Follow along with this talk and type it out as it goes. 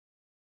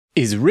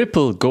Is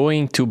Ripple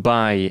going to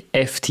buy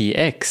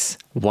FTX?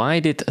 Why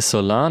did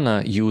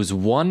Solana use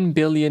 1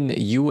 billion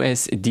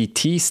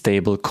USDT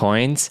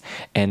stablecoins?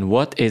 And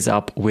what is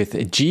up with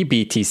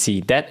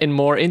GBTC? That and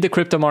more in the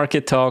crypto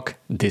market talk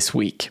this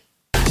week.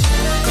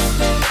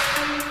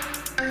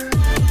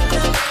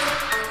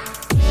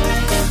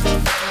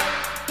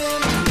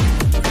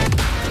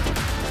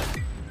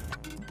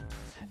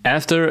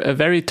 After a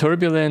very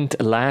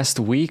turbulent last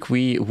week,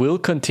 we will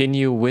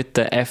continue with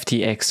the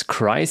FTX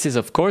crisis.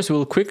 Of course,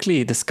 we'll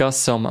quickly discuss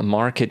some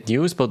market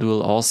news, but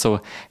we'll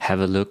also have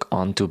a look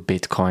onto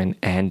Bitcoin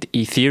and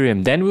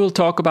Ethereum. Then we'll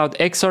talk about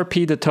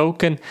XRP, the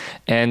token,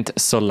 and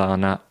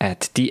Solana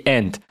at the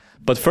end.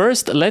 But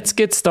first, let's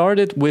get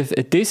started with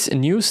this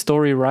news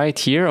story right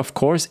here. Of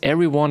course,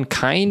 everyone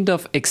kind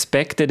of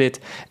expected it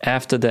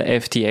after the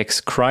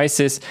FTX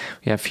crisis.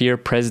 We have here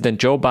President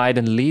Joe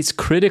Biden leads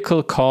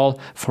critical call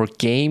for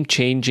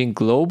game-changing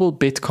global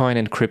Bitcoin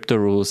and crypto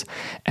rules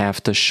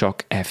after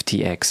shock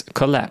FTX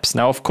collapse.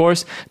 Now, of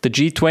course, the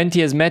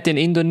G20 has met in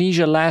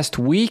Indonesia last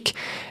week,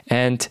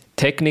 and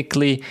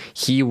technically,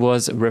 he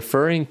was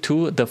referring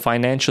to the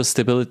Financial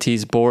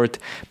Stability Board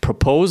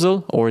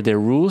proposal or their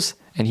rules.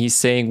 And he's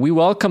saying, we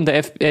welcome the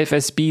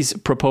FSB's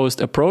proposed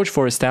approach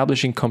for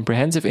establishing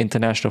comprehensive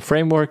international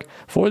framework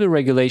for the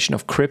regulation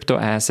of crypto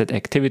asset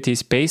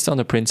activities based on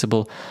the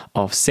principle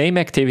of same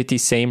activity,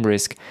 same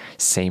risk,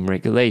 same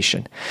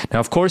regulation.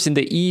 Now, of course, in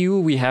the EU,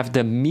 we have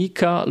the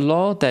MiCA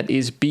law that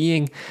is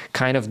being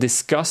kind of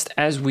discussed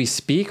as we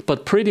speak,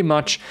 but pretty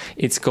much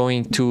it's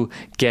going to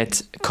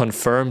get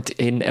confirmed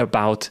in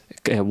about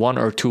 1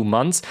 or 2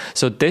 months.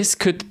 So this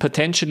could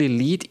potentially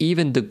lead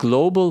even the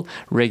global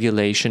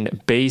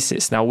regulation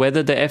basis. Now,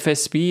 whether the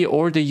FSB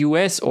or the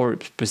US or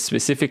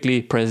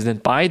specifically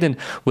President Biden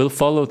will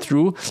follow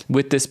through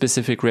with this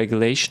specific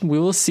regulation, we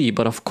will see.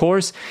 But of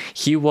course,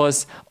 he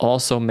was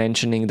also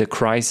mentioning the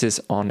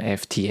crisis on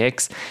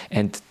FTX.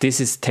 And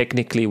this is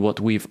technically what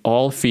we've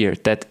all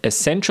feared, that a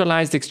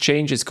centralized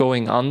exchange is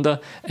going under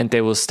and they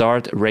will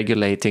start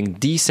regulating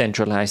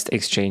decentralized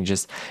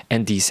exchanges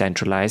and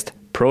decentralized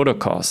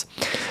protocols.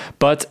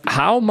 But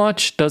how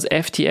much does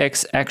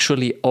FTX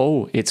actually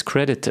owe its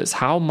creditors?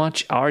 How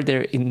much are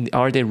they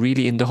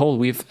really in the hole?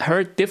 We've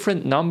heard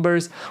different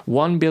numbers,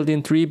 1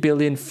 billion, 3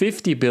 billion,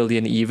 50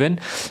 billion even.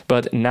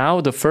 But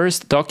now the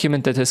first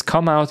document that has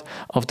come out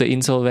of the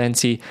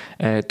insolvency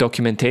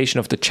documentation,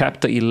 of the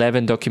Chapter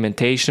 11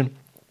 documentation,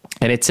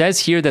 and it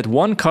says here that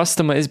one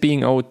customer is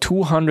being owed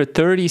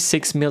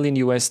 236 million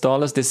US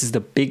dollars. This is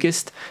the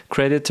biggest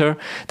creditor.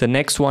 The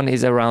next one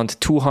is around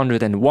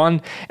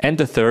 201, and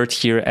the third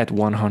here at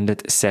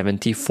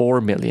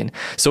 174 million.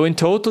 So in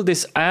total,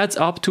 this adds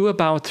up to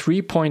about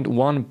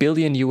 3.1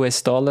 billion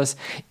US dollars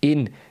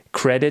in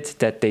credit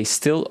that they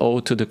still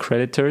owe to the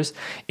creditors.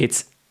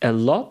 It's a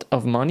lot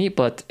of money,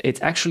 but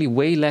it's actually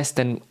way less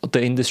than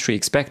the industry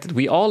expected.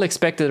 We all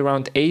expected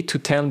around 8 to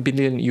 10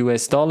 billion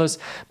US dollars,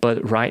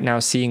 but right now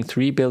seeing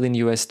 3 billion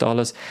US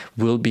dollars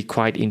will be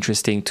quite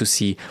interesting to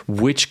see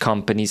which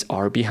companies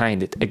are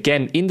behind it.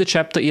 Again, in the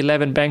Chapter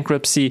 11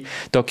 bankruptcy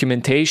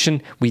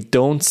documentation, we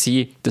don't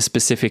see the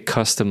specific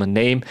customer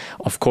name.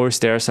 Of course,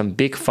 there are some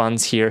big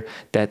funds here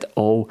that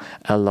owe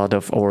a lot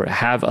of or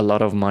have a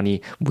lot of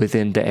money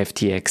within the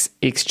FTX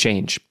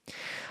exchange.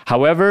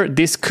 However,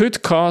 this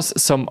could cause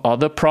some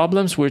other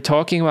problems. We're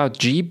talking about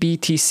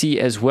GBTC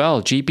as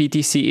well.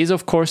 GBTC is,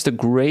 of course, the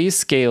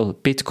Grayscale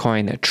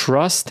Bitcoin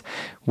Trust,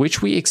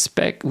 which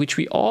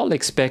we all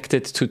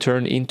expected to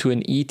turn into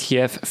an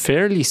ETF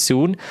fairly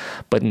soon.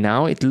 But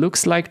now it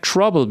looks like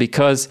trouble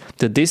because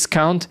the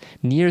discount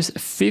nears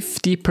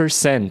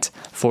 50%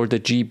 for the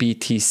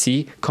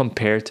GBTC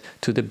compared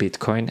to the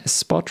Bitcoin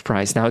spot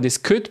price. Now, this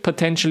could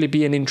potentially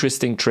be an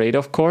interesting trade,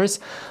 of course.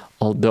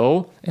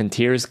 Although, and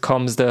here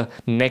comes the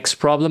next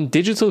problem,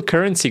 Digital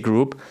Currency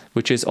Group,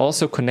 which is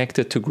also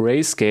connected to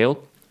Grayscale,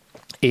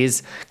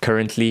 is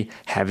currently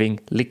having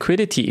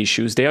liquidity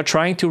issues. They are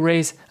trying to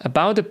raise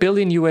about $1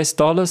 billion US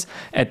dollars.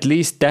 At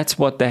least that's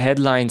what the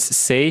headlines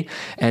say.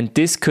 And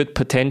this could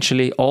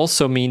potentially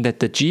also mean that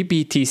the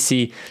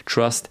GBTC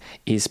trust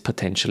is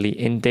potentially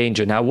in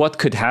danger. Now, what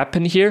could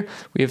happen here?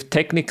 We have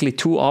technically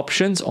two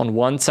options. On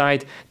one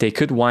side, they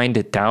could wind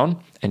it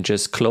down and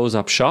just close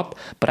up shop.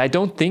 But I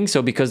don't think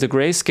so, because the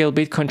Grayscale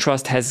Bitcoin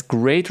Trust has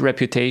great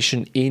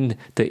reputation in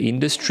the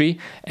industry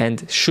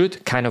and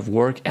should kind of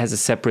work as a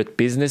separate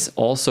business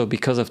also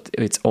because of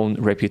its own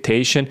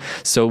reputation.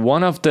 So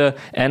one of the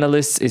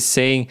analysts is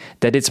saying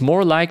that it's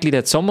more likely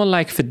that someone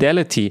like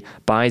Fidelity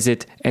buys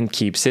it and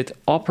keeps it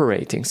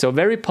operating. So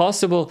very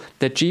possible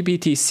that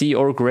GBTC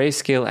or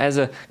Grayscale as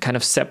a kind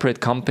of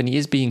separate company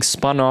is being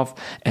spun off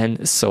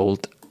and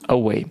sold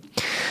away.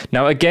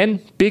 Now, again,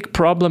 big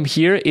problem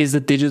here is the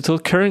Digital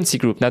Currency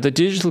Group. Now, the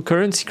Digital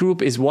Currency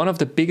Group is one of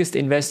the biggest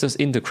investors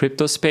in the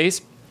crypto space,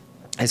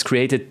 has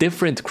created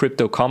different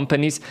crypto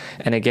companies.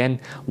 And again,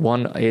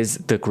 one is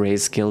the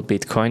Grayscale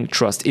Bitcoin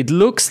Trust. It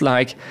looks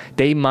like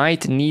they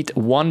might need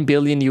 $1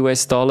 billion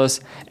US dollars,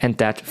 and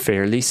that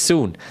fairly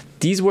soon.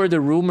 These were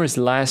the rumors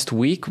last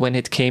week when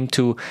it came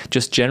to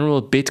just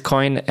general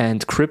Bitcoin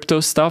and crypto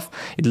stuff.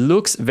 It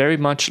looks very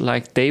much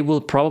like they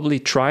will probably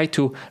try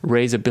to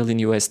raise $1 billion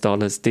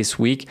this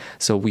week.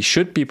 So we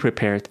should be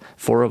prepared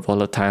for a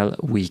volatile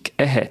week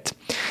ahead.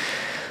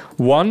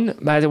 One,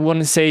 I want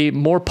to say,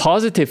 more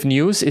positive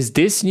news is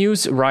this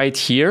news right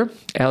here.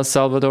 El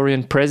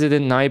Salvadorian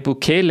President Nayib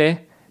Bukele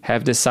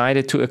have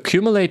decided to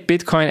accumulate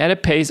Bitcoin at a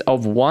pace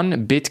of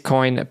 1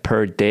 Bitcoin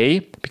per day,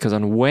 because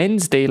on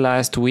Wednesday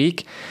last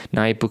week,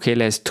 Nayib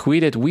Bukele has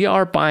tweeted, "We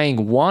are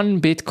buying 1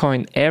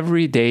 Bitcoin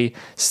every day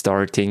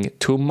starting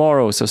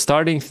tomorrow." So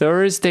starting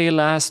Thursday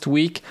last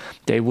week,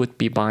 they would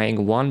be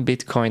buying 1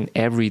 Bitcoin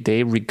every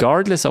day,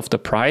 regardless of the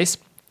price.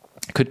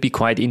 Could be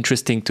quite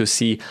interesting to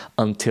see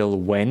until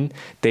when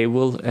they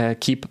will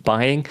keep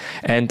buying.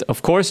 And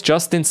of course,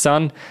 Justin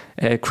Sun,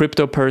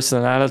 crypto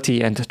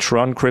personality and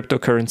Tron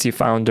cryptocurrency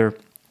founder,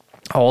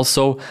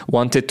 also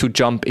wanted to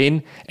jump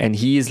in, and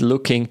he is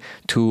looking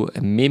to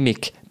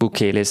mimic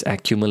Bukele's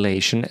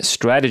accumulation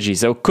strategy.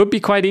 So it could be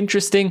quite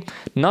interesting.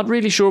 Not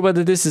really sure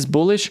whether this is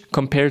bullish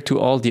compared to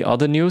all the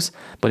other news,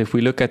 but if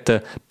we look at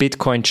the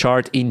Bitcoin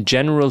chart in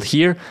general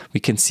here, we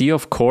can see,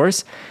 of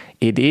course,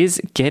 it is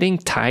getting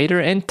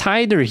tighter and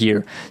tighter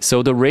here.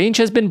 So the range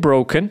has been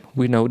broken,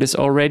 we know this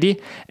already,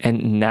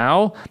 and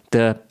now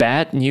the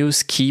bad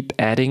news keep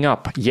adding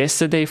up.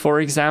 Yesterday,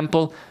 for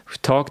example, we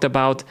talked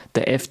about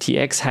the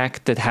FTX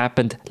hack that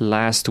happened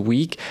last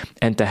week,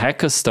 and the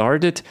hacker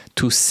started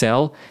to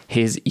sell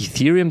his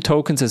Ethereum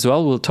tokens as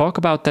well. We'll talk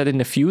about that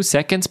in a few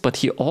seconds, but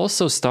he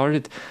also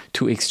started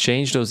to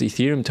exchange those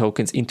Ethereum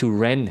tokens into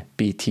REN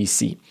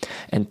BTC.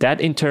 And that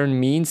in turn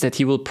means that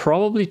he will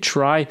probably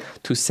try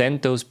to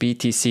send those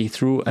BTC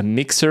through a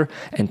mixer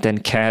and then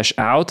cash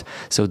out.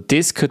 So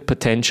this could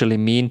potentially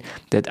mean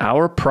that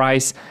our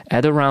price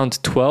at around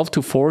 12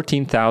 to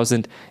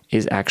 14,000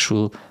 is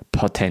actual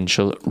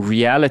potential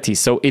reality.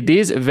 So it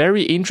is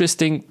very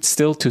interesting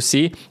still to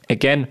see.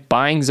 Again,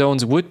 buying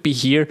zones would be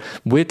here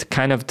with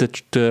kind of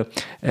the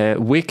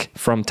wick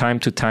from time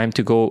to time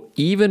to go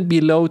even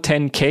below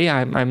 10K.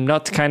 I'm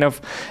not kind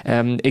of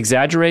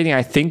exaggerating.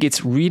 I think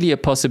it's really a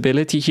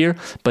possibility here.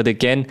 But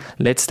again,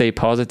 let's stay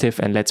positive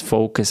and let's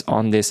focus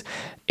on this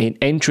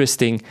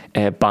interesting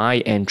buy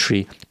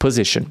entry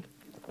position.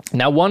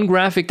 Now, one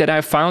graphic that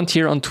I found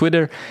here on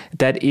Twitter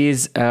that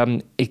is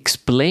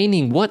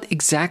explaining what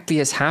exactly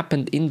has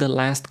happened in the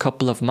last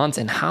couple of months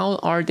and how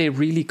are they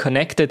really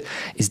connected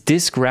is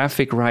this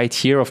graphic right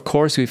here. Of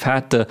course, we've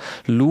had the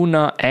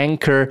Luna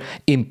Anchor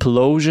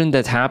implosion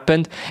that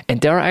happened, and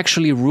there are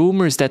actually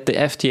rumors that the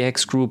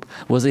FTX group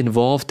was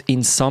involved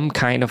in some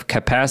kind of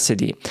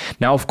capacity.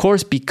 Now, of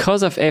course,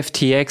 because of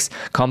FTX,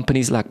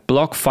 companies like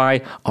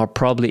BlockFi are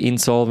probably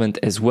insolvent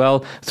as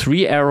well.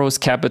 Three Arrows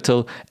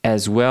Capital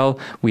as well.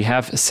 We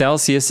have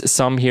Celsius,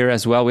 some here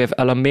as well. We have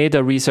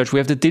Alameda Research. We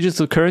have the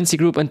Digital Currency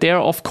Group, and they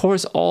are, of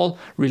course, all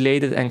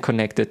related and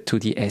connected to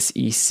the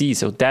SEC.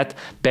 So that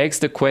begs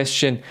the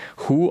question,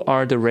 who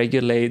are the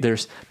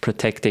regulators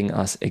protecting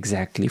us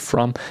exactly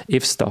from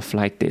if stuff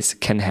like this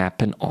can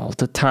happen all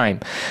the time?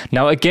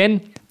 Now,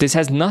 again, this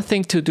has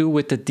nothing to do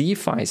with the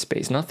DeFi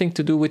space, nothing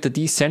to do with the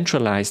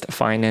decentralized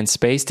finance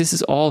space. This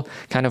is all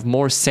kind of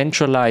more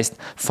centralized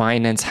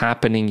finance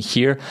happening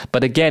here.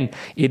 But again,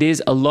 it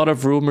is a lot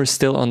of rumors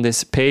still on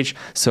this page,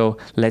 so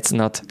let's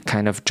not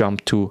kind of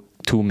jump to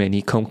too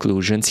many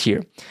conclusions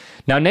here.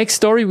 Now, next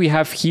story we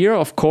have here,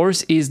 of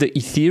course, is the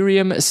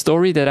Ethereum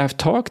story that I've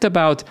talked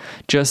about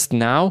just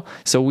now.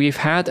 So we've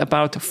had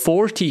about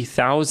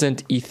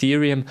 40,000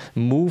 Ethereum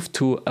move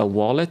to a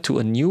wallet, to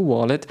a new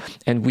wallet,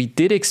 and we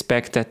did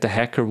expect that the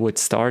hacker would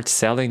start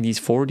selling these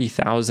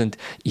 40,000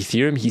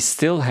 Ethereum. He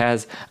still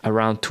has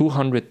around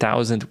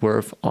 200,000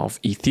 worth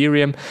of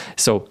Ethereum,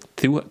 so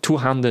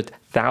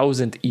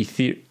 200,000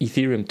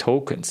 Ethereum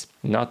tokens,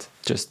 not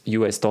just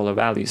US dollar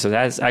value. So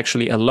that's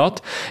actually a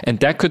lot. And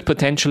that could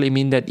potentially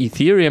mean that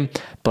Ethereum,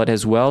 but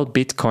as well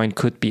Bitcoin,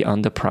 could be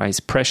under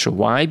price pressure.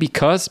 Why?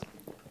 Because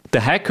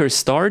the hacker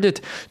started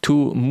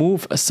to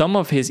move some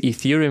of his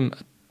Ethereum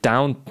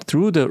down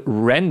through the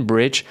REN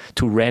bridge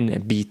to REN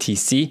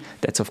BTC.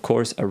 That's of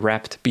course a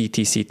wrapped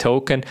BTC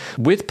token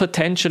with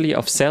potentially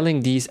of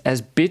selling these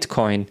as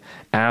Bitcoin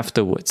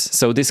afterwards.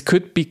 So this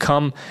could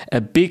become a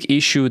big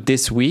issue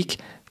this week.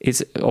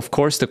 It's of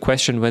course the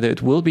question whether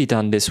it will be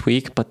done this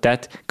week, but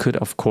that could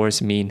of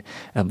course mean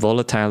a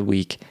volatile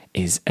week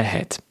is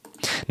ahead.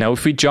 Now,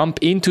 if we jump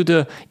into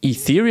the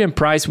Ethereum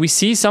price, we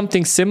see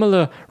something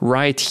similar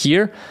right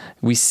here.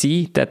 We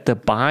see that the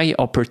buy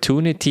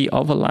opportunity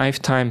of a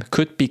lifetime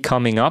could be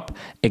coming up.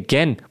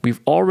 Again,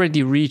 we've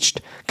already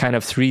reached kind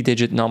of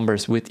 3-digit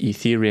numbers with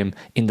Ethereum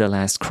in the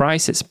last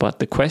crisis. But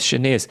the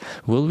question is,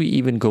 will we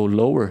even go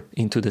lower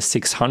into the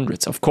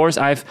 600s? Of course,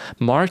 I've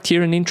marked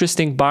here an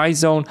interesting buy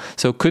zone.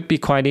 So it could be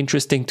quite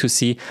interesting to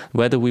see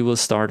whether we will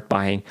start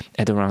buying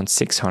at around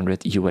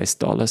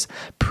 $600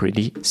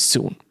 pretty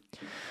soon.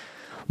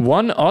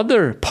 One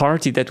other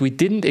party that we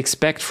didn't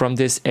expect from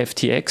this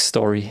FTX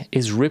story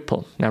is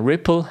Ripple. Now,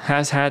 Ripple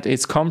has had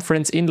its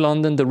conference in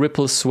London, the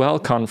Ripple Swell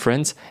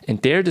Conference,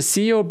 and there the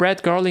CEO,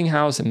 Brad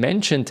Garlinghouse,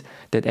 mentioned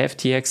that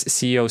FTX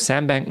CEO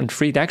Sam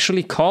Bankman-Fried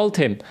actually called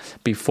him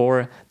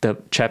before the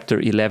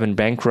Chapter 11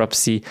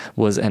 bankruptcy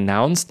was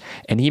announced,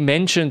 and he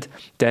mentioned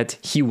that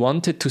he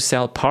wanted to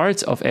sell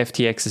parts of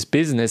FTX's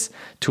business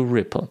to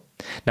Ripple.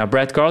 Now,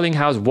 Brad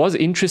Garlinghouse was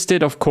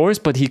interested, of course,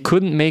 but he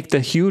couldn't make the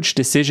huge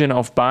decision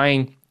of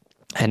buying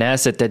an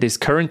asset that is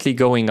currently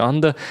going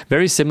under,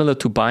 very similar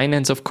to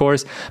Binance, of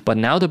course. But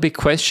now the big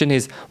question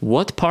is,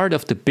 what part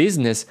of the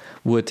business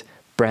would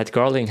Brad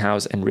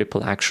Garlinghouse and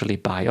Ripple actually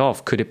buy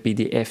off? Could it be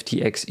the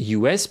FTX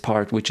US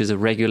part, which is a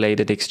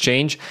regulated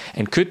exchange,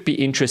 and could be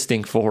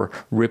interesting for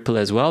Ripple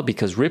as well,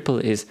 because Ripple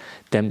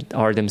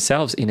are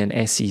themselves in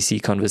an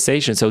SEC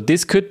conversation. So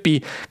this could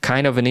be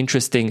kind of an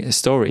interesting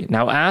story.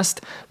 Now,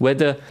 asked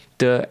whether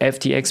the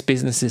FTX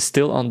business is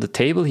still on the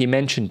table, he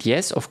mentioned,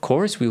 yes, of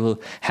course, we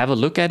will have a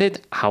look at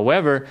it.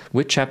 However,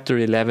 with Chapter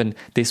 11,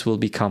 this will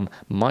become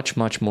much,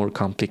 much more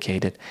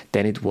complicated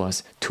than it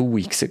was 2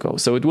 weeks ago.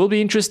 So it will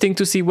be interesting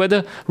to see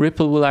whether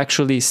Ripple will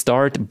actually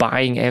start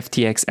buying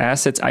FTX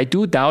assets. I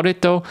do doubt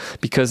it, though,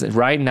 because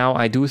right now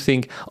I do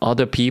think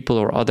other people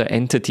or other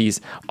entities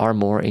are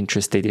more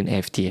interested in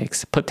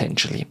FTX,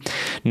 potentially.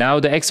 Now,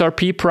 the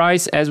XRP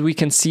price, as we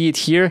can see it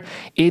here,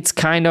 it's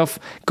kind of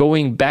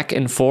going back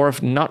and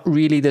forth, not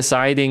really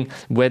deciding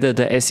whether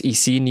the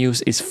SEC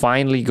news is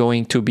finally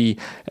going to be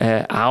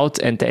out,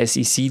 and the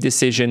SEC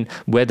decision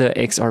whether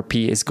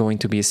XRP is going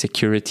to be a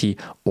security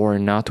or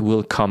not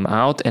will come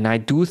out. And I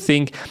do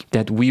think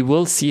that we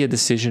will see a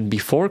decision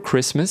before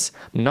Christmas.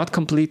 Not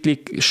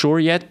completely sure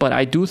yet, but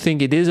I do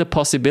think it is a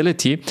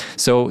possibility.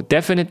 So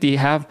definitely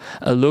have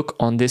a look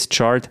on this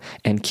chart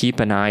and keep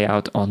an eye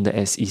out on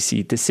the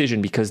SEC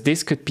decision, because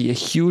this could be a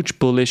huge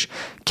bullish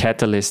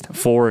catalyst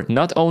for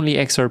not only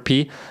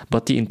XRP,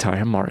 but the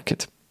entire market.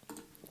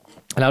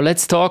 Now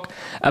let's talk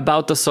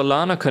about the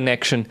Solana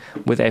connection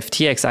with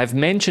FTX. I've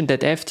mentioned that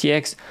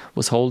FTX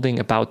was holding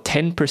about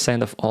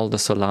 10% of all the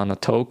Solana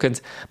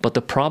tokens, but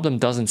the problem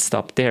doesn't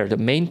stop there. The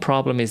main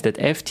problem is that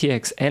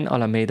FTX and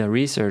Alameda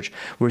Research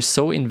were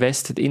so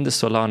invested in the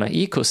Solana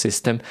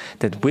ecosystem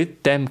that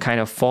with them kind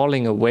of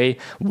falling away,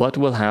 what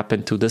will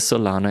happen to the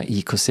Solana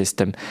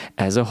ecosystem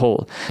as a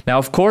whole? Now,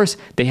 of course,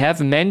 they have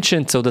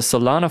mentioned, so the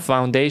Solana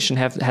Foundation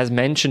has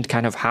mentioned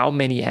kind of how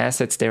many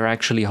assets they're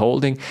actually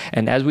holding,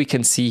 and as we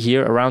can see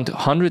here, around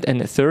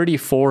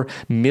 134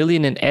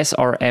 million in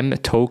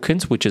SRM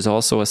tokens, which is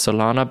also a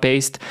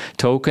Solana-based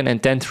token,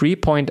 and then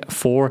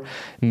 3.4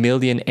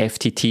 million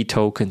FTT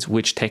tokens,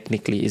 which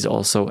technically is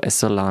also a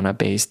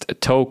Solana-based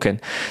token.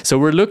 So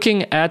we're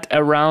looking at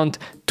around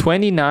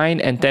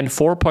 29 and then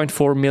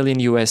 4.4 million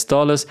US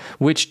dollars,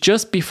 which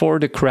just before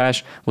the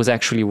crash was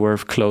actually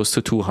worth close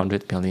to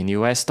 200 million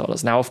US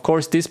dollars. Now, of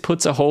course, this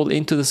puts a hole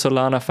into the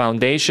Solana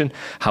Foundation.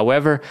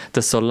 However,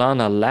 the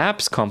Solana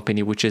Labs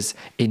company, which is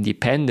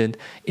independent,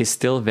 is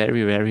still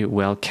very, very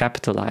well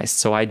capitalized.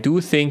 So I do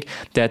think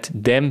that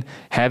them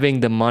having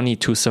the money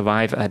to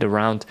survive at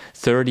around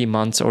 30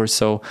 months or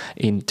so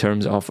in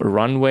terms of a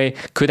runway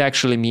could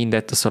actually mean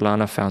that the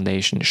Solana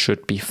Foundation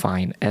should be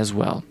fine as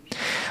well.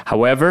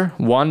 However,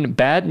 one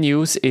bad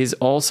news is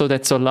also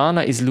that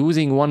Solana is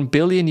losing $1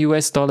 billion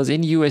US dollars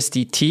in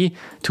USDT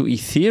to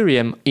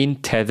Ethereum in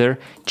Tether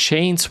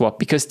chain swap,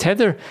 because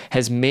Tether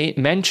has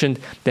mentioned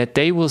that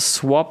they will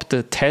swap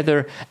the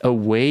Tether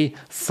away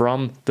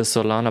from the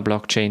Solana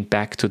blockchain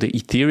back to the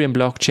Ethereum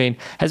blockchain.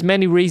 Has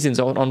many reasons.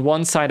 On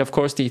one side, of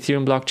course, the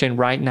Ethereum blockchain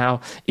right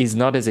now is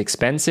not as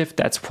expensive.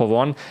 That's for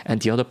one. And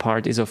the other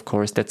part is, of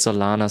course, that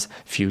Solana's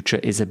future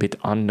is a bit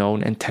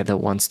unknown and Tether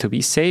wants to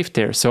be safe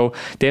there. So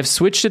they have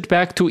switched it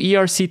back to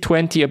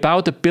ERC20,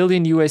 about $1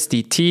 billion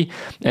USDT,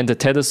 and the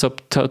Tether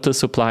total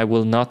supply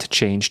will not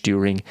change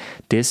during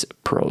this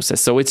process.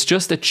 So it's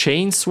just a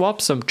chain swap,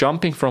 so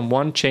jumping from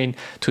one chain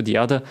to the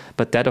other,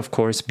 but that of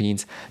course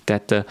means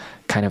that the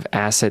kind of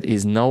asset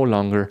is no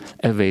longer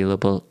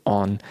available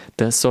on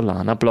the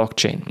Solana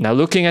blockchain. Now,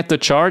 looking at the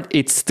chart,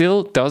 it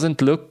still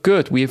doesn't look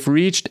good. We've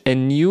reached a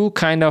new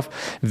kind of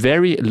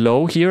very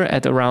low here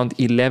at around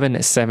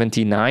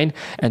 1179,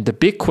 and the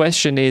big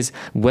question is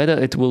whether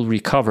it will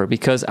recover,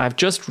 because I've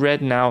just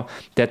read now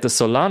that the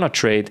Solana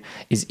trade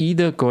is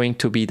either going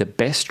to be the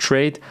best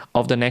trade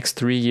of the next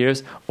 3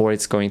 years or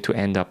it's going to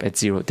end up at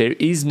zero. There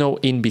is no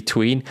in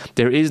between.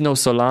 There is no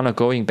Solana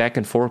going back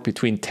and forth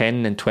between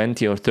 10 and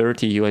 20 or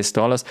 30 US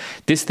dollars.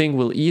 This thing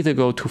will either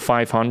go to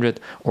 500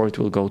 or it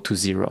will go to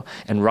zero.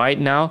 And right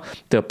now,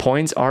 the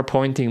points are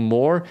pointing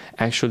more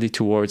actually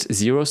towards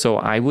zero. So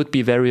I would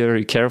be very,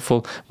 very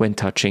careful when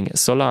touching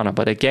Solana.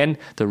 But again,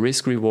 the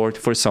risk reward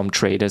for some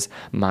traders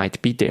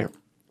might be there.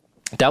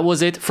 That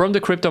was it from the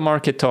Crypto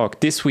Market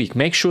Talk this week.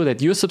 Make sure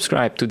that you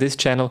subscribe to this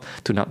channel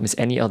to not miss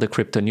any other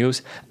crypto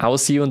news. I will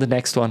see you on the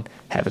next one.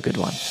 Have a good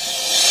one.